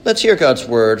Let's hear God's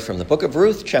word from the book of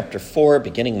Ruth, chapter 4,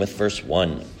 beginning with verse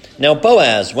 1. Now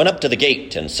Boaz went up to the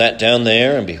gate and sat down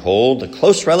there, and behold, a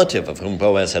close relative of whom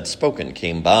Boaz had spoken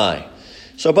came by.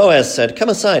 So Boaz said, "Come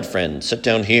aside, friend, sit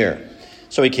down here."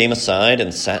 So he came aside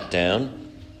and sat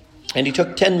down, and he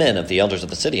took 10 men of the elders of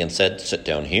the city and said, "Sit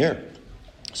down here."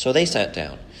 So they sat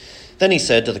down. Then he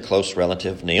said to the close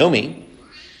relative, "Naomi,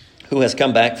 who has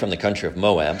come back from the country of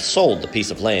Moab, sold the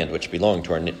piece of land which belonged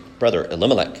to our brother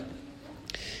Elimelech.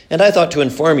 And I thought to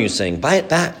inform you, saying, buy it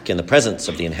back in the presence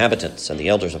of the inhabitants and the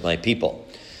elders of my people.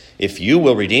 If you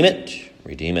will redeem it,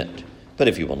 redeem it. But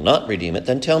if you will not redeem it,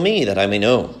 then tell me that I may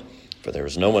know. For there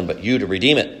is no one but you to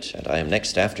redeem it, and I am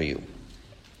next after you."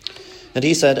 And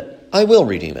he said, "I will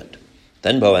redeem it."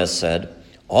 Then Boaz said,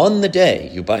 "On the day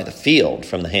you buy the field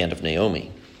from the hand of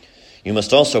Naomi, you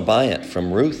must also buy it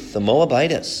from Ruth the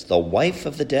Moabitess, the wife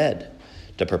of the dead,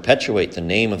 to perpetuate the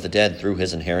name of the dead through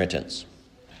his inheritance."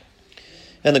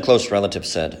 And the close relative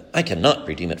said, "I cannot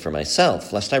redeem it for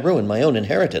myself, lest I ruin my own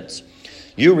inheritance.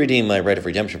 You redeem my right of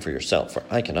redemption for yourself, for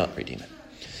I cannot redeem it."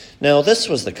 Now this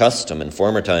was the custom in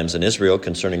former times in Israel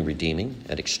concerning redeeming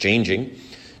and exchanging.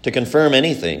 To confirm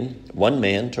anything, one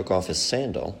man took off his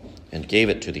sandal and gave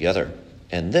it to the other,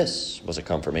 and this was a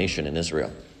confirmation in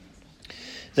Israel.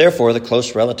 Therefore the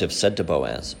close relative said to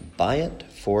Boaz, "Buy it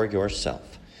for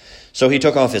yourself." So he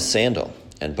took off his sandal,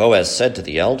 and Boaz said to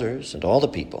the elders and all the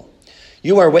people,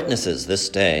 "You are witnesses this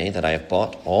day that I have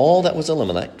bought all that was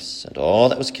Elimelech's and all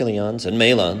that was Kilion's and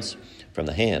Mahlon's from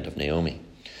the hand of Naomi.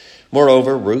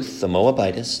 Moreover, Ruth the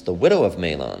Moabitess, the widow of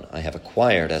Mahlon, I have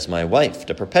acquired as my wife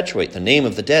to perpetuate the name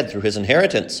of the dead through his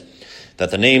inheritance,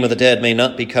 that the name of the dead may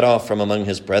not be cut off from among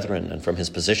his brethren and from his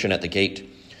position at the gate.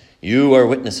 You are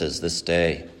witnesses this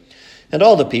day." And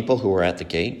all the people who were at the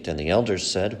gate and the elders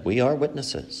said, "We are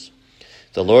witnesses.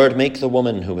 The Lord make the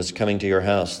woman who was coming to your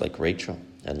house like Rachel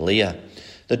and Leah,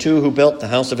 the two who built the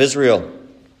house of Israel.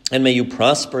 And may you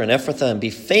prosper in Ephrathah and be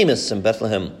famous in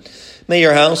Bethlehem. May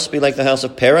your house be like the house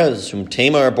of Perez, whom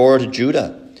Tamar bore to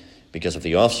Judah, because of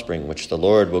the offspring which the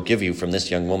Lord will give you from this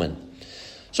young woman."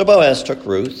 So Boaz took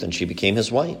Ruth, and she became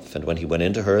his wife. And when he went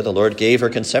into her, the Lord gave her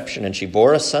conception, and she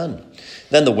bore a son.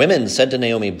 Then the women said to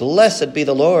Naomi, "Blessed be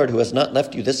the Lord, who has not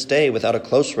left you this day without a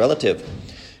close relative.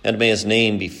 And may his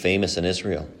name be famous in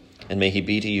Israel. And may he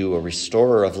be to you a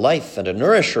restorer of life and a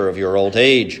nourisher of your old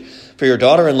age. For your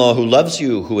daughter-in-law who loves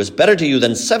you, who is better to you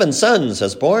than 7 sons,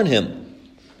 has borne him."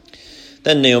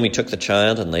 Then Naomi took the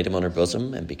child and laid him on her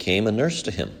bosom and became a nurse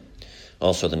to him.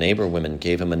 Also the neighbor women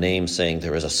gave him a name, saying,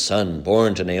 "There is a son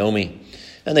born to Naomi."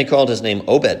 And they called his name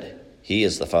Obed. He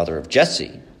is the father of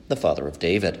Jesse, the father of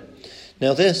David.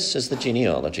 Now this is the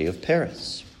genealogy of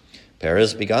Perez.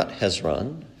 Perez begot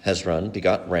Hezron, Hezron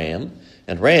begot Ram,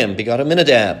 and Ram begot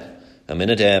Amminadab.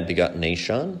 Amminadab begot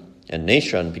Nahshon, and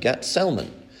Nahshon begot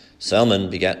Salmon. Salmon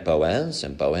begot Boaz,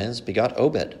 and Boaz begot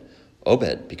Obed.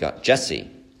 Obed begot Jesse,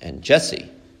 and Jesse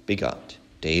begot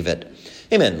David.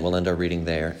 Amen. We'll end our reading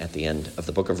there at the end of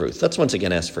the book of Ruth. Let's once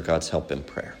again ask for God's help in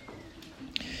prayer.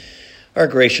 Our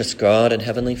gracious God and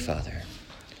Heavenly Father,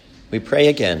 we pray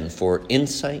again for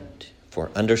insight,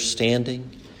 for understanding.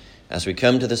 As we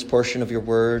come to this portion of your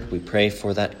word, we pray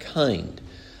for that kind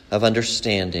of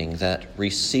understanding that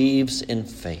receives in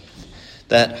faith,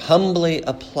 that humbly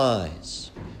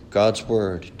applies God's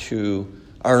word to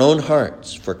our own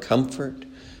hearts for comfort,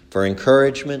 for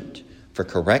encouragement, for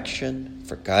correction,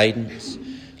 for guidance.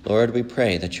 Lord, we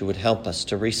pray that you would help us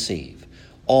to receive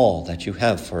all that you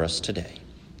have for us today.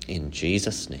 In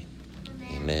Jesus' name,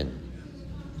 amen.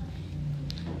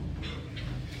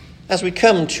 As we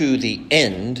come to the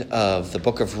end of the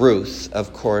book of Ruth,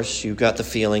 of course, you got the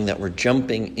feeling that we're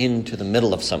jumping into the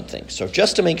middle of something. So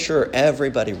just to make sure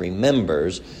everybody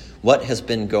remembers what has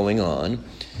been going on,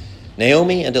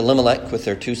 Naomi and Elimelech, with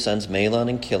their 2 sons, Mahlon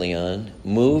and Kilion,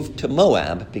 moved to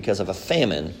Moab because of a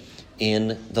famine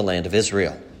in the land of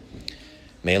Israel.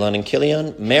 Mahlon and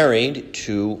Kilion married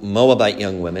 2 Moabite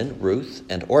young women, Ruth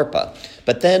and Orpah,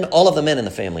 but then all of the men in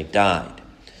the family died.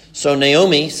 So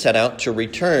Naomi set out to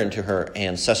return to her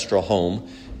ancestral home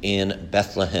in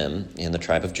Bethlehem in the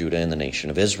tribe of Judah in the nation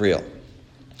of Israel.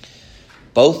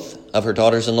 Both of her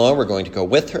daughters-in-law were going to go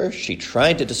with her. She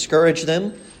tried to discourage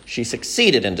them. She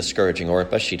succeeded in discouraging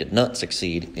Orpah. She did not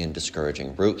succeed in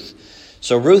discouraging Ruth.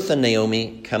 So Ruth and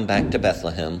Naomi come back to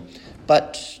Bethlehem,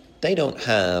 but they don't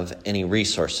have any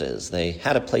resources. They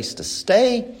had a place to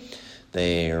stay.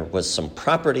 There was some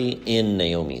property in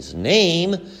Naomi's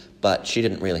name, but she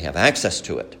didn't really have access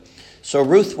to it. So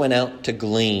Ruth went out to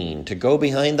glean, to go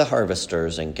behind the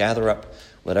harvesters and gather up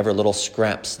whatever little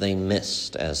scraps they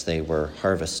missed as they were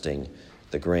harvesting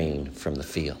the grain from the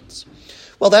fields.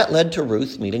 Well, that led to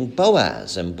Ruth meeting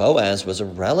Boaz, and Boaz was a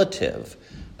relative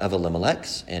of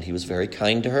Elimelech's, and he was very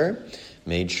kind to her,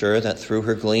 made sure that through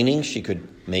her gleaning she could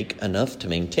make enough to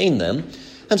maintain them.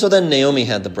 And so then Naomi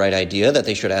had the bright idea that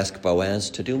they should ask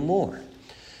Boaz to do more.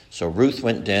 So Ruth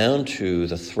went down to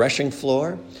the threshing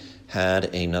floor, had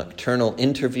a nocturnal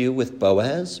interview with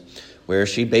Boaz, where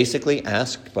she basically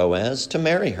asked Boaz to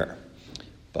marry her.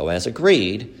 Boaz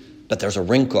agreed, but there's a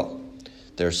wrinkle.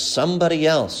 There's somebody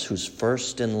else who's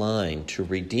first in line to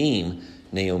redeem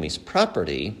Naomi's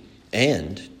property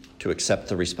and to accept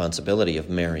the responsibility of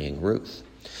marrying Ruth.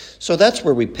 So that's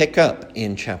where we pick up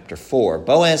in chapter 4.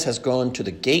 Boaz has gone to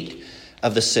the gate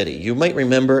of the city. You might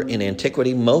remember in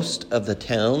antiquity, most of the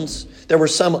towns, there were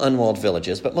some unwalled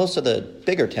villages, but most of the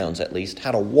bigger towns at least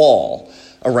had a wall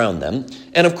around them.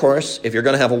 And of course, if you're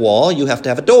going to have a wall, you have to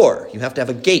have a door. You have to have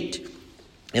a gate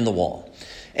in the wall.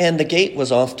 And the gate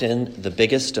was often the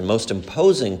biggest and most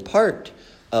imposing part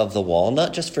of the wall,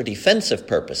 not just for defensive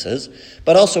purposes,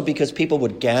 but also because people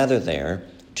would gather there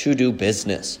to do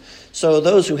business. So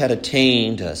those who had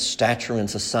attained a stature in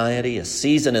society, a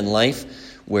season in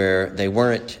life where they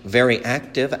weren't very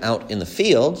active out in the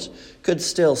fields, could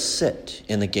still sit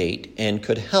in the gate and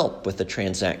could help with the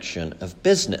transaction of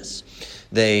business.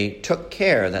 They took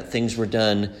care that things were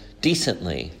done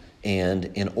decently and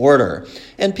in order.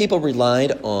 And people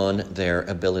relied on their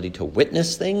ability to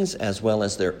witness things as well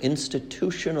as their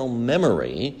institutional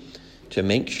memory to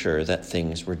make sure that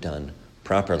things were done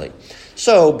properly.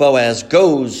 So Boaz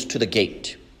goes to the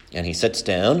gate and he sits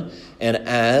down, and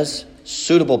as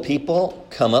suitable people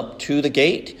come up to the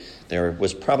gate, there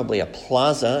was probably a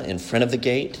plaza in front of the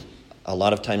gate. A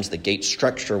lot of times the gate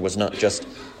structure was not just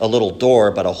a little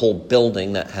door, but a whole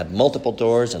building that had multiple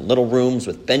doors and little rooms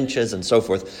with benches and so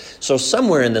forth. So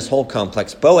somewhere in this whole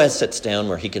complex, Boaz sits down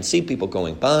where he can see people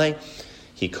going by.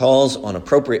 He calls on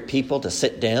appropriate people to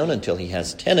sit down until he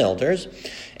has 10 elders.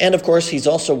 And of course, he's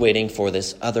also waiting for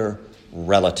this other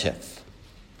relative.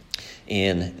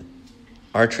 In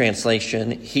our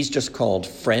translation, he's just called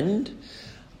friend.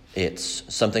 It's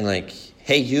something like,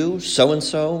 hey, you,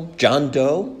 so-and-so, John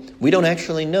Doe. We don't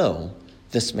actually know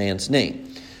this man's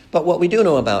name. But what we do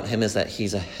know about him is that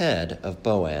he's ahead of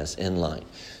Boaz in line.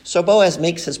 So Boaz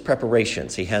makes his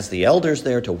preparations. He has the elders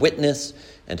there to witness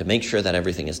and to make sure that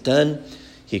everything is done.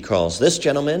 He calls this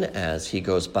gentleman as he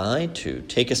goes by to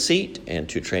take a seat and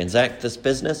to transact this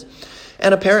business.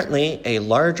 And apparently a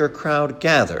larger crowd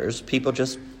gathers, people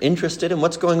just interested in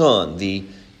what's going on, the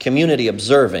community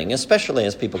observing, especially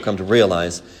as people come to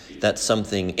realize that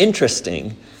something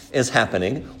interesting is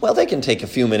happening. Well, they can take a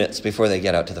few minutes before they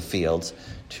get out to the fields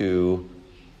to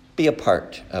be a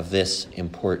part of this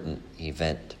important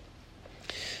event.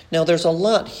 Now, there's a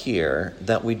lot here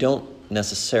that we don't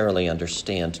necessarily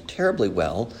understand terribly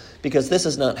well, because this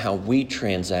is not how we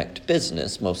transact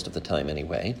business most of the time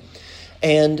anyway.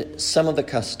 And some of the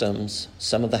customs,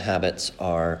 some of the habits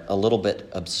are a little bit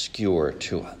obscure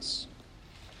to us.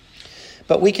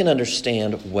 But we can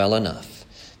understand well enough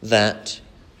that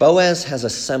Boaz has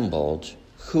assembled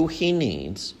who he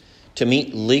needs to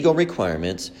meet legal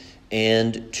requirements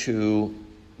and to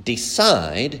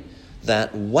decide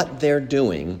that what they're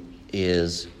doing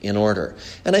is in order.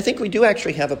 And I think we do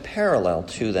actually have a parallel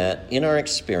to that in our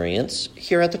experience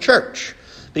here at the church,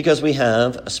 because we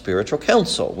have a spiritual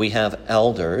council. We have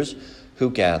elders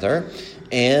who gather,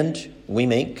 and we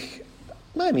make,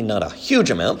 not a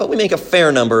huge amount, but we make a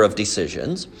fair number of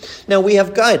decisions. Now, we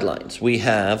have guidelines. We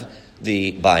have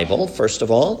the Bible, first of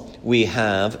all. We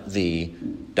have the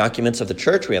documents of the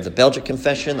church. We have the Belgic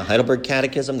Confession, the Heidelberg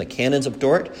Catechism, the Canons of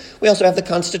Dort. We also have the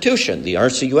Constitution, the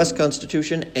RCUS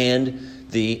Constitution, and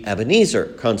the Ebenezer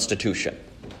Constitution.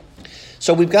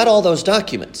 So we've got all those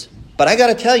documents. But I got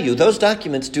to tell you, those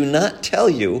documents do not tell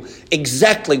you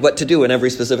exactly what to do in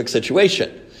every specific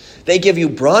situation. They give you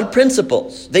broad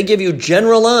principles. They give you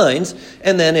general lines,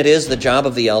 and then it is the job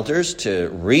of the elders to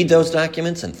read those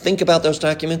documents and think about those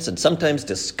documents and sometimes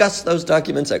discuss those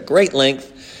documents at great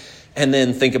length, and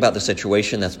then think about the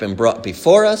situation that's been brought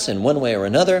before us in one way or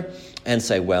another and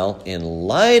say, well, in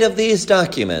light of these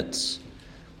documents,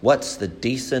 what's the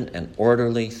decent and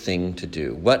orderly thing to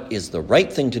do? What is the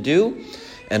right thing to do?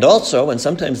 And also, and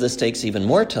sometimes this takes even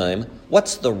more time,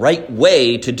 what's the right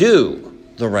way to do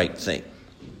the right thing?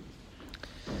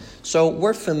 So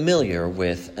we're familiar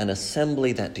with an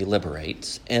assembly that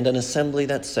deliberates and an assembly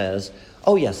that says,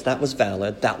 oh yes, that was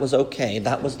valid, that was okay,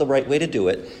 that was the right way to do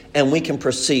it, and we can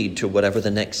proceed to whatever the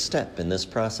next step in this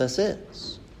process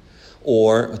is.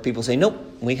 Or people say, nope,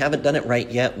 we haven't done it right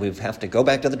yet, we have to go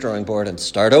back to the drawing board and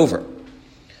start over.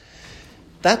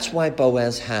 That's why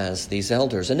Boaz has these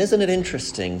elders. And isn't it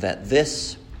interesting that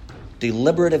this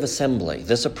deliberative assembly,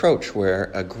 this approach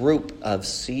where a group of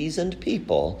seasoned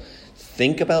people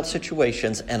think about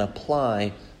situations and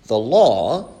apply the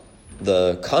law,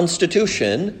 the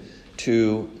Constitution,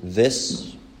 to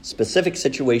this specific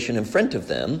situation in front of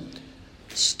them,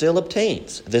 still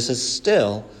obtains. This is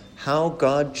still how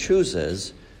God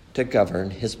chooses to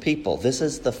govern his people. This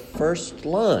is the first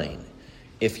line,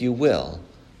 if you will,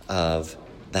 of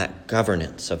that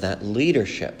governance, of that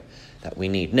leadership that we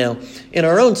need. Now, in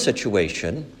our own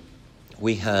situation,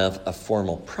 we have a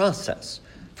formal process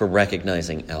for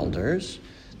recognizing elders.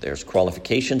 There's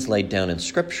qualifications laid down in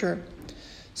Scripture.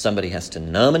 Somebody has to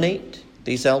nominate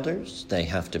these elders. They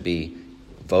have to be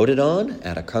voted on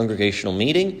at a congregational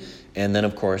meeting, and then,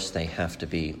 of course, they have to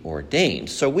be ordained.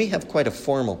 So we have quite a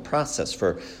formal process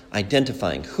for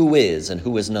identifying who is and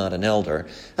who is not an elder,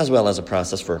 as well as a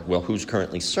process for, well, who's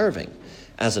currently serving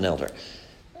as an elder.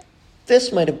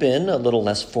 This might have been a little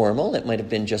less formal. It might have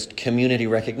been just community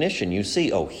recognition. You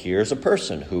see, oh, here's a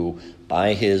person who,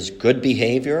 by his good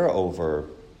behavior over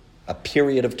a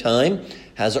period of time,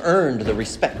 has earned the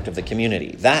respect of the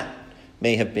community. That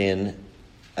may have been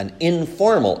an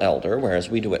informal elder, whereas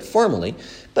we do it formally,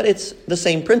 but it's the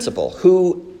same principle.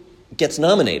 Who gets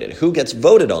nominated? Who gets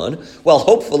voted on? Well,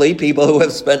 hopefully people who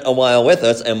have spent a while with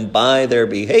us and by their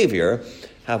behavior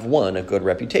have won a good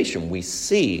reputation. We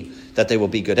see that they will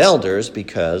be good elders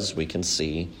because we can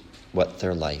see what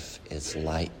their life is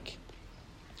like.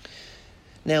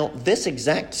 Now, this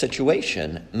exact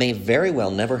situation may very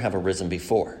well never have arisen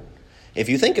before. If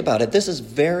you think about it, this is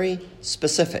very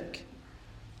specific.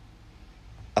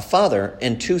 A father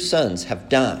and 2 sons have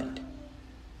died.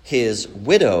 His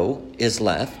widow is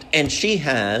left, and she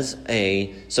has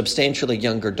a substantially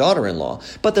younger daughter-in-law.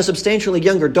 But the substantially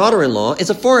younger daughter-in-law is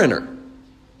a foreigner.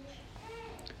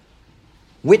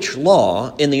 Which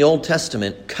law in the Old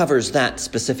Testament covers that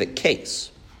specific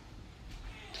case?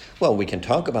 Well, we can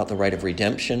talk about the right of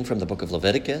redemption from the book of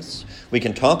Leviticus. We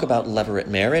can talk about levirate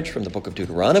marriage from the book of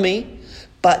Deuteronomy.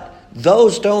 But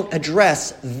those don't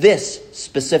address this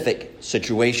specific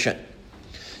situation.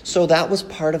 So that was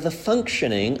part of the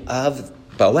functioning of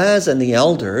Boaz and the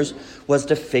elders, was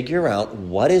to figure out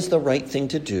what is the right thing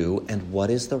to do and what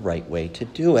is the right way to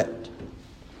do it.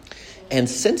 And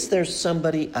since there's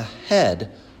somebody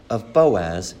ahead of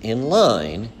Boaz in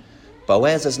line,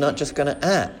 Boaz is not just going to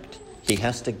act. He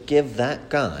has to give that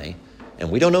guy,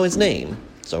 and we don't know his name,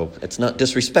 so it's not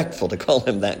disrespectful to call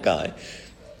him that guy.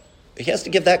 He has to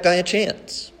give that guy a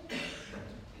chance.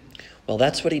 Well,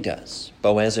 that's what he does.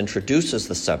 Boaz introduces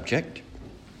the subject,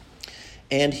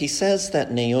 and he says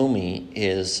that Naomi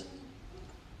is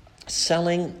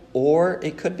selling, or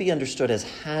it could be understood as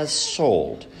has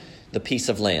sold, the piece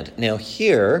of land. Now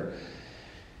here,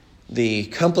 the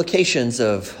complications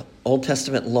of Old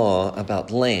Testament law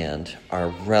about land are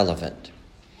relevant.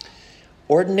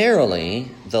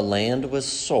 Ordinarily, the land was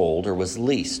sold, or was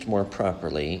leased more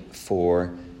properly,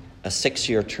 for a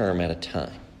 6-year term at a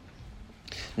time.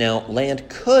 Now, land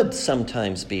could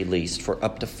sometimes be leased for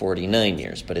up to 49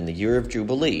 years, but in the year of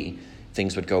Jubilee,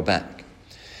 things would go back.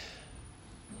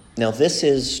 Now, this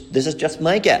is just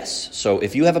my guess, so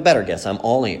if you have a better guess, I'm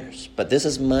all ears. But this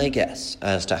is my guess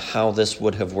as to how this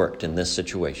would have worked in this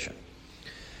situation.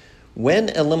 When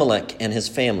Elimelech and his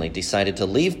family decided to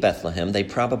leave Bethlehem, they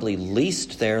probably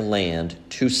leased their land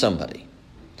to somebody.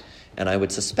 And I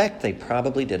would suspect they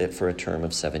probably did it for a term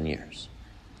of 7 years.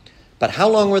 But how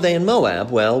long were they in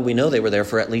Moab? Well, we know they were there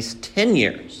for at least 10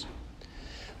 years.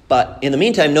 But in the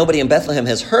meantime, nobody in Bethlehem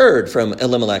has heard from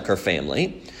Elimelech or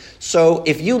family. So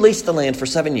if you lease the land for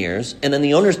 7 years and then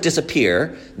the owners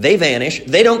disappear, they vanish,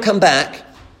 they don't come back,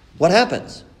 what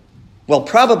happens? Well,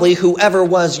 probably whoever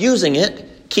was using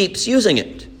it keeps using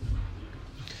it.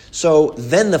 So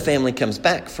then the family comes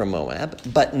back from Moab,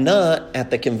 but not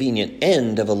at the convenient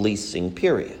end of a leasing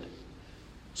period.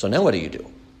 So now what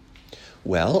do?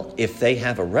 Well, if they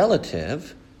have a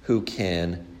relative who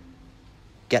can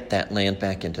get that land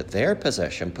back into their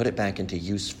possession, put it back into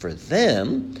use for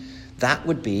them, that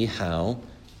would be how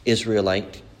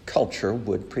Israelite culture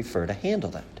would prefer to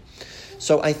handle that.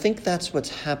 So I think that's what's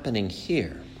happening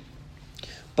here.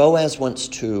 Boaz wants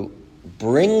to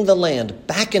bring the land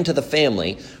back into the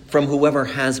family from whoever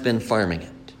has been farming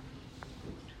it,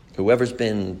 whoever's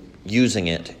been using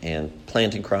it and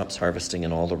planting crops, harvesting,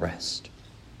 and all the rest.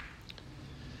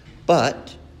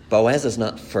 But Boaz is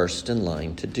not first in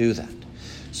line to do that.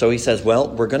 So he says, well,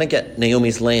 we're going to get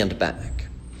Naomi's land back.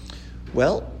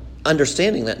 Well,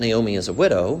 understanding that Naomi is a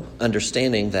widow,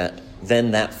 understanding that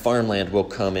then that farmland will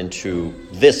come into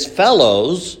this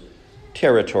fellow's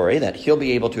territory, that he'll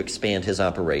be able to expand his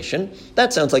operation,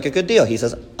 that sounds like a good deal. He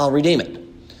says, I'll redeem it.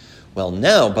 Well,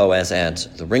 now Boaz adds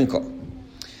the wrinkle.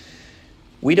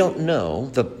 We don't know,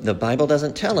 the Bible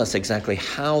doesn't tell us exactly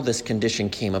how this condition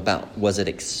came about. Was it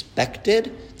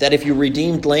expected that if you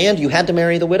redeemed land, you had to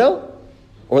marry the widow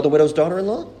or the widow's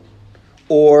daughter-in-law?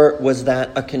 Or was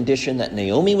that a condition that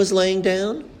Naomi was laying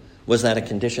down? Was that a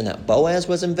condition that Boaz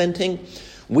was inventing?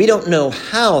 We don't know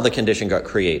how the condition got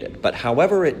created, but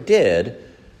however it did,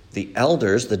 the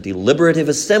elders, the deliberative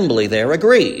assembly there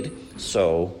agreed.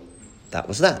 So that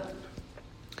was that.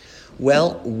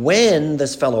 Well, when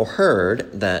this fellow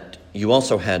heard that you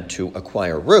also had to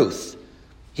acquire Ruth,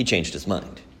 he changed his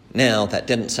mind. Now, that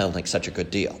didn't sound like such a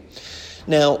good deal.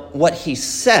 Now, what he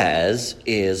says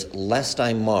is, lest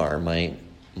I mar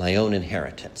my own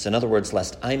inheritance. In other words,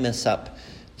 lest I mess up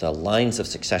the lines of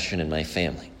succession in my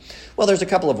family. Well, there's a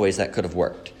couple of ways that could have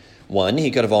worked. One, he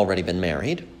could have already been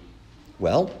married.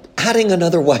 Well, adding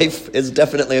another wife is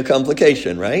definitely a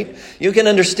complication, right? You can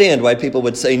understand why people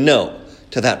would say no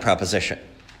to that proposition.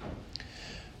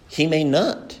 He may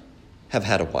not have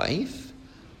had a wife,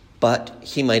 but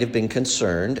he might have been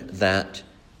concerned that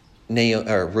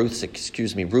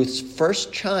Ruth's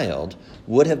first child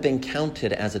would have been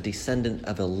counted as a descendant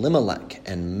of Elimelech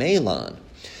and Mahlon.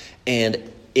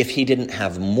 And if he didn't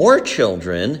have more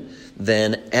children,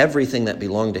 then everything that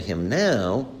belonged to him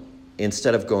now,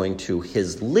 instead of going to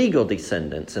his legal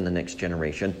descendants in the next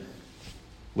generation,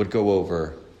 would go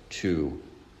over to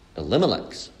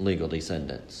Elimelech's legal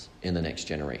descendants in the next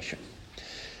generation.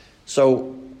 So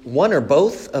one or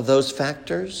both of those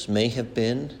factors may have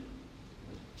been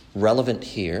relevant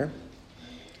here,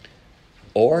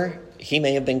 or he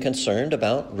may have been concerned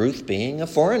about Ruth being a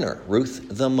foreigner, Ruth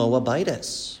the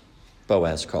Moabitess,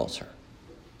 Boaz calls her.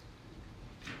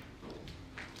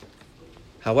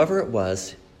 However it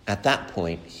was, at that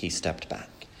point, he stepped back.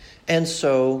 And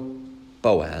so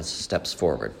Boaz steps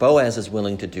forward. Boaz is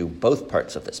willing to do both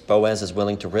parts of this. Boaz is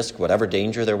willing to risk whatever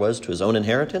danger there was to his own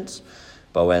inheritance.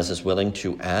 Boaz is willing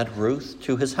to add Ruth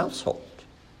to his household.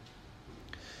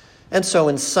 And so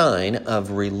in sign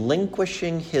of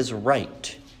relinquishing his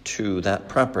right to that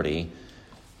property,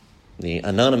 the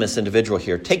anonymous individual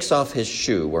here takes off his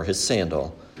shoe or his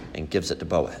sandal and gives it to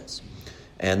Boaz.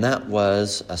 And that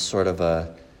was a sort of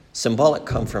a symbolic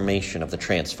confirmation of the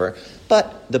transfer,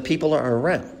 but the people are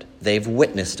around. They've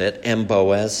witnessed it, and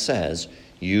Boaz says,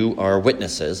 you are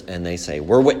witnesses, and they say,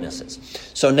 we're witnesses.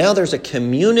 So now there's a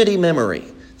community memory.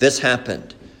 This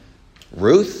happened.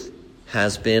 Ruth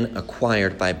has been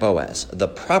acquired by Boaz. The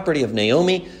property of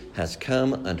Naomi has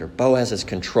come under Boaz's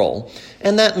control,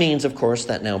 and that means, of course,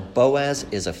 that now Boaz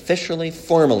is officially,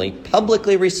 formally,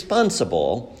 publicly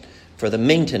responsible for the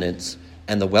maintenance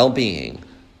and the well-being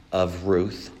of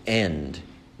Ruth and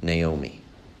Naomi.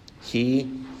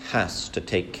 He has to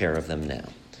take care of them now.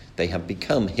 They have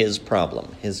become his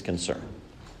problem, his concern.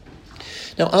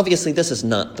 Now, obviously, this is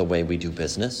not the way we do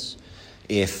business.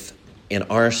 If in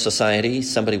our society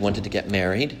somebody wanted to get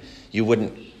married, you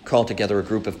wouldn't call together a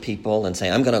group of people and say,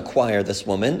 I'm going to acquire this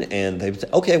woman, and they would say,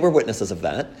 okay, we're witnesses of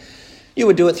that. You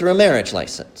would do it through a marriage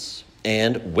license,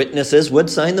 and witnesses would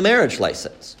sign the marriage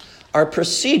license. Our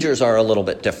procedures are a little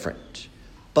bit different,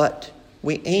 but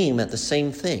we aim at the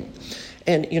same thing.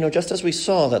 And, just as we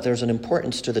saw that there's an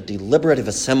importance to the deliberative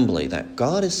assembly, that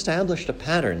God established a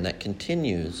pattern that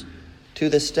continues to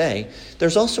this day,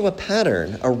 there's also a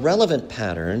pattern, a relevant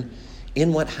pattern,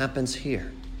 in what happens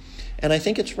here. And I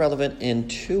think it's relevant in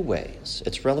two ways.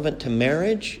 It's relevant to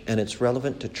marriage, and it's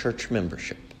relevant to church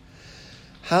membership.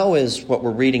 How is what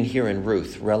we're reading here in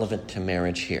Ruth relevant to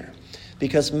marriage here?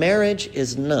 Because marriage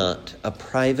is not a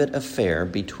private affair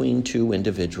between two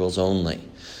individuals only.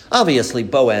 Obviously,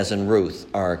 Boaz and Ruth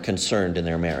are concerned in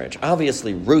their marriage.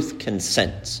 Obviously, Ruth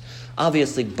consents.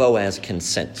 Obviously, Boaz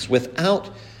consents. Without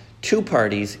two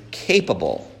parties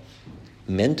capable,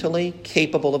 mentally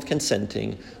capable of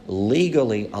consenting,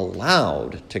 legally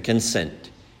allowed to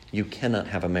consent, you cannot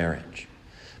have a marriage.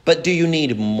 But do you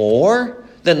need more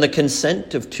than the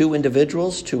consent of two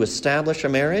individuals to establish a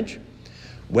marriage?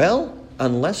 Well,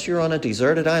 unless you're on a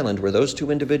deserted island where those two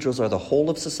individuals are the whole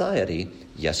of society,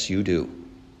 yes, you do.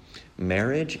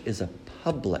 Marriage is a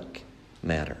public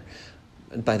matter.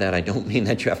 And by that, I don't mean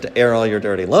that you have to air all your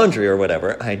dirty laundry or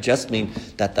whatever. I just mean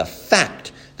that the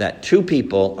fact that two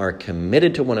people are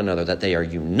committed to one another, that they are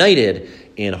united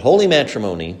in holy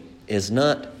matrimony, is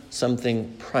not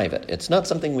something private. It's not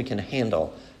something we can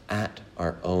handle at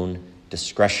our own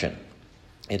discretion.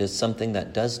 It is something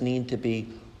that does need to be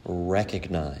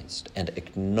recognized and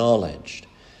acknowledged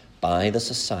by the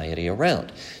society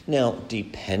around. Now,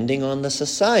 depending on the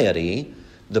society,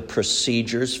 the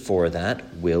procedures for that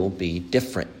will be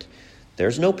different.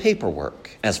 There's no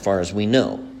paperwork, as far as we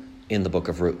know, in the book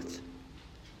of Ruth.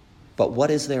 But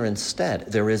what is there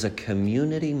instead? There is a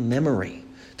community memory.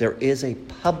 There is a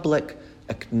public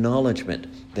acknowledgement.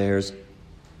 There's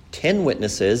 10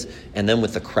 witnesses, and then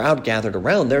with the crowd gathered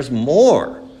around, there's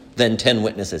more than 10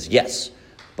 witnesses. Yes,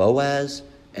 Boaz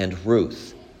and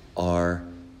Ruth are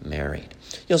married.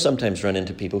 You'll sometimes run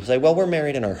into people who say, well, we're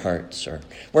married in our hearts, or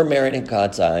we're married in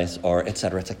God's eyes, or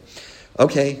etc. It's like,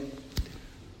 okay,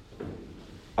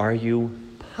 are you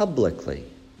publicly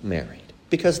married?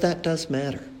 Because that does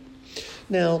matter.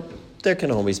 Now, there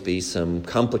can always be some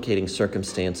complicating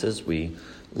circumstances. We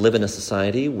live in a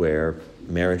society where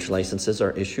marriage licenses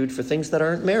are issued for things that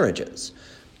aren't marriages.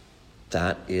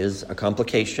 That is a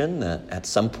complication that at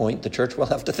some point the church will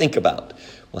have to think about.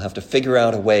 We'll have to figure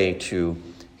out a way to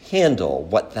handle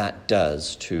what that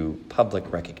does to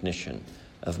public recognition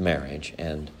of marriage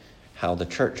and how the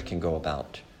church can go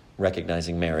about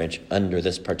recognizing marriage under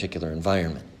this particular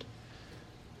environment.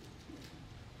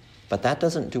 But that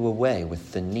doesn't do away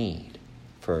with the need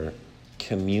for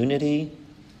community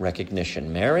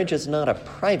recognition. Marriage is not a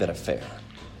private affair.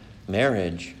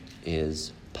 Marriage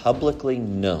is publicly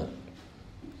known.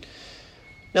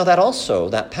 Now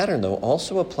that pattern, though,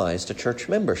 also applies to church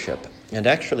membership. And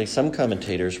actually, some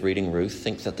commentators reading Ruth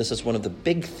think that this is one of the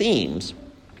big themes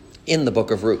in the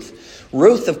book of Ruth.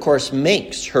 Ruth, of course,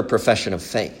 makes her profession of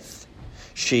faith.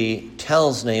 She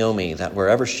tells Naomi that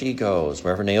wherever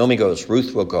Naomi goes,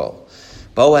 Ruth will go.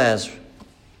 Boaz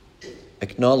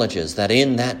acknowledges that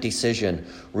in that decision,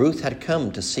 Ruth had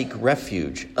come to seek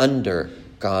refuge under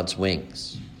God's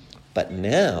wings. But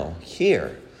now,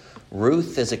 here,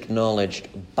 Ruth is acknowledged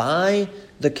by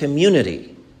the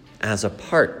community as a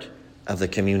part of the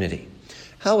community.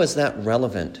 How is that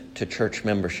relevant to church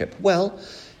membership? Well,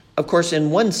 of course,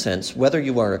 in one sense, whether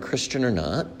you are a Christian or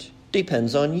not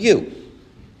depends on you.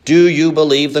 Do you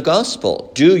believe the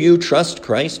gospel? Do you trust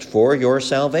Christ for your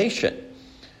salvation?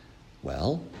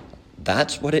 Well,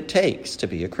 that's what it takes to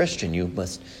be a Christian. You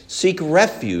must seek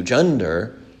refuge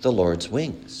under the Lord's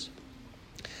wings.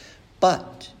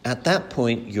 But at that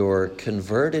point, you're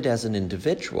converted as an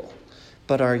individual.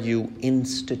 But are you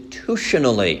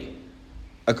institutionally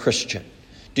a Christian?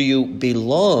 Do you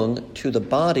belong to the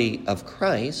body of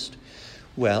Christ?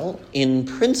 Well, in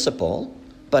principle,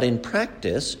 but in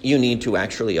practice, you need to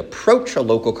actually approach a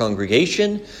local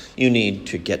congregation. You need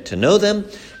to get to know them.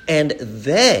 And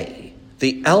they,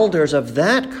 the elders of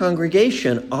that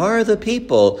congregation, are the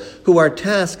people who are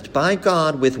tasked by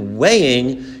God with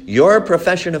weighing your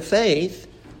profession of faith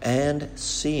and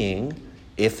seeing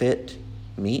if it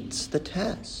meets the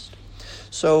test.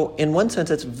 So in one sense,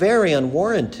 it's very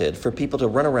unwarranted for people to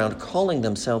run around calling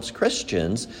themselves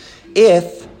Christians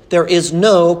if there is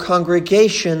no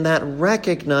congregation that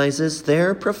recognizes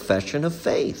their profession of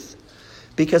faith.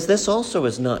 Because this also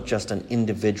is not just an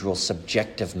individual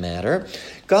subjective matter.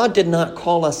 God did not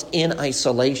call us in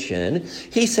isolation.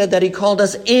 He said that he called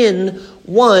us in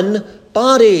one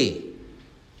body.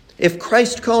 If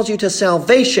Christ calls you to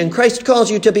salvation, Christ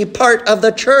calls you to be part of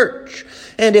the church.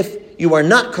 And if you are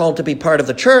not called to be part of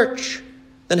the church,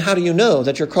 then how do you know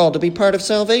that you're called to be part of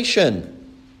salvation?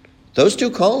 Those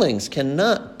two callings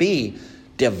cannot be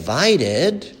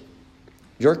divided.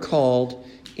 You're called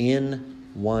in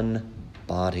one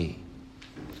body.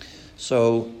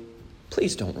 So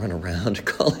please don't run around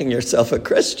calling yourself a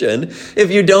Christian if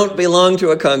you don't belong to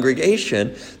a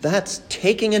congregation. That's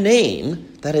taking a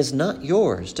name that is not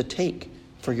yours to take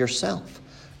for yourself.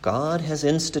 God has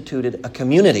instituted a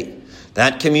community.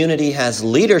 That community has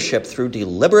leadership through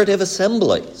deliberative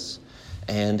assemblies,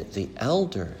 and the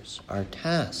elders are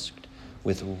tasked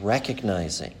with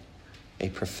recognizing a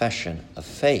profession of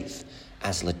faith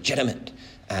as legitimate,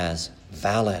 as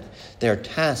valid. They're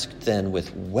tasked then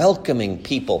with welcoming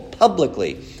people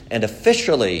publicly and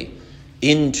officially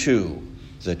into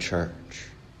the church.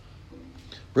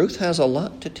 Ruth has a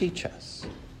lot to teach us.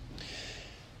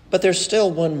 But there's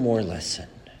still one more lesson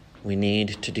we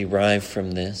need to derive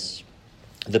from this.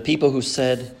 The people who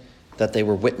said that they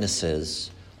were witnesses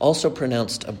also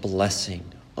pronounced a blessing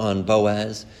on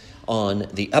Boaz on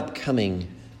the upcoming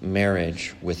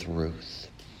marriage with Ruth.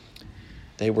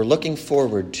 They were looking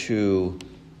forward to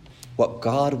what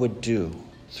God would do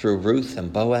through Ruth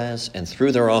and Boaz and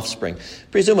through their offspring.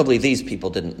 Presumably these people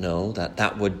didn't know that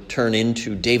that would turn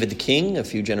into David the king a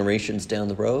few generations down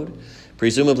the road.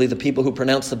 Presumably the people who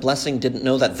pronounced the blessing didn't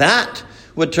know that that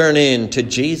would turn into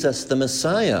Jesus the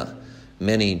Messiah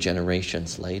many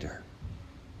generations later.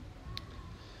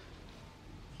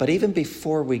 But even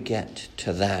before we get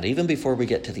to that, even before we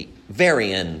get to the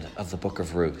very end of the book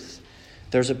of Ruth,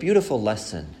 there's a beautiful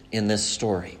lesson in this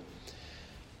story.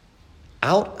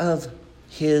 Out of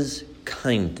his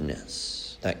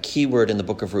kindness, that key word in the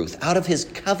book of Ruth, out of his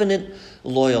covenant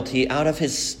loyalty, out of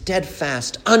his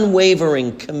steadfast,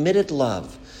 unwavering, committed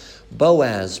love,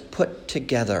 Boaz put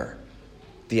together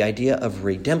the idea of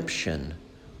redemption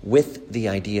with the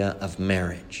idea of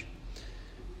marriage.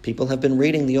 People have been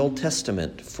reading the Old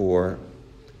Testament for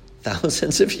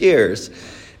thousands of years,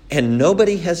 and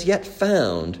nobody has yet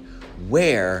found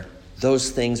where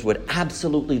those things would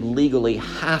absolutely legally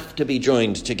have to be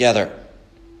joined together.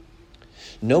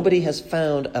 Nobody has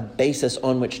found a basis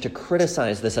on which to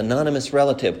criticize this anonymous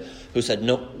relative who said,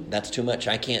 "Nope, that's too much,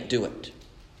 I can't do it."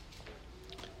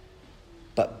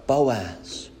 But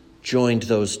Boaz joined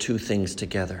those two things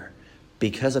together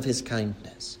because of his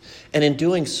kindness. And in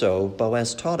doing so,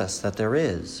 Boaz taught us that there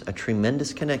is a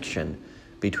tremendous connection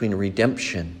between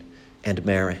redemption and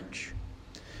marriage.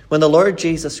 When the Lord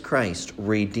Jesus Christ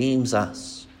redeems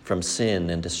us from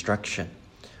sin and destruction,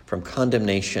 from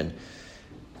condemnation,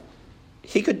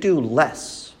 he could do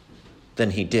less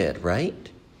than he did, right?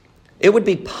 It would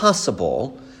be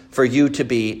possible for you to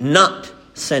be not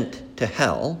sent to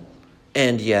hell,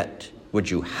 and yet would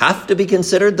you have to be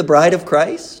considered the bride of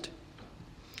Christ?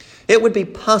 It would be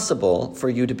possible for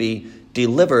you to be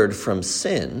delivered from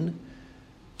sin,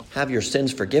 have your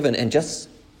sins forgiven, and just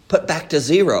put back to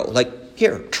zero. Like,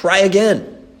 here, try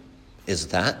again. Is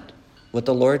that what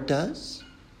the Lord does?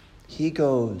 He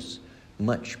goes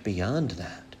much beyond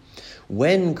that.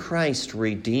 When Christ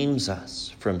redeems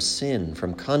us from sin,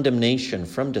 from condemnation,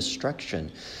 from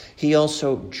destruction, he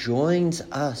also joins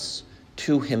us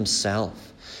to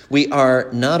himself. We are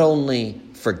not only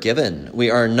forgiven, we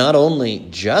are not only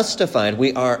justified,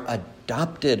 we are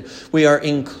adopted, we are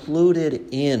included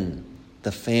in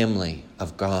the family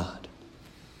of God.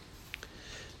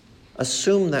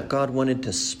 Assume that God wanted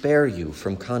to spare you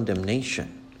from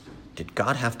condemnation. Did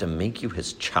God have to make you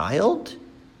his child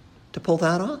to pull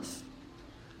that off?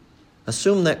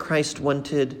 Assume that Christ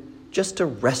wanted just to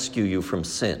rescue you from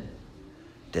sin.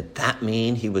 Did that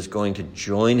mean he was going to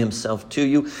join himself to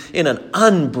you in an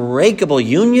unbreakable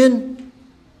union?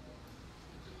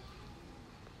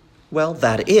 Well,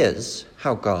 that is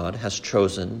how God has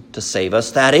chosen to save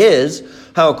us. That is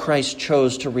how Christ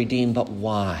chose to redeem. But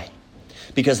why?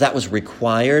 Because that was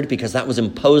required, because that was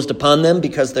imposed upon them,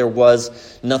 because there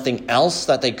was nothing else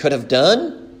that they could have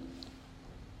done?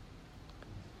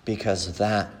 Because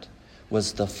that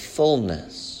was the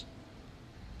fullness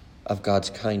of God's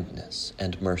kindness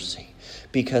and mercy.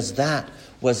 Because that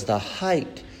was the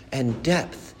height and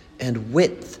depth and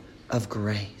width of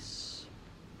grace.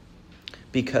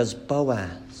 Because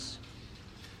Boaz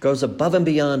goes above and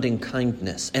beyond in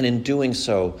kindness, and in doing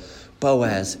so,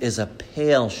 Boaz is a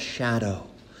pale shadow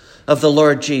of the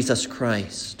Lord Jesus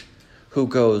Christ, who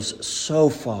goes so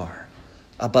far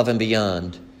above and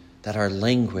beyond that our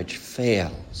language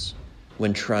fails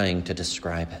when trying to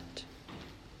describe it.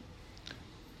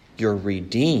 You're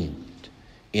redeemed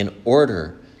in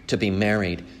order to be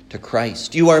married to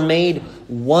Christ. You are made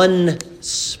one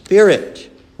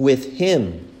spirit with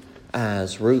him,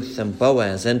 as Ruth and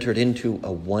Boaz entered into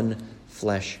a one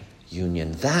flesh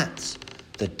union. That's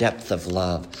the depth of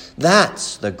love.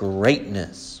 That's the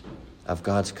greatness of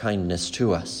God's kindness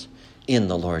to us in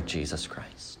the Lord Jesus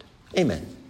Christ. Amen.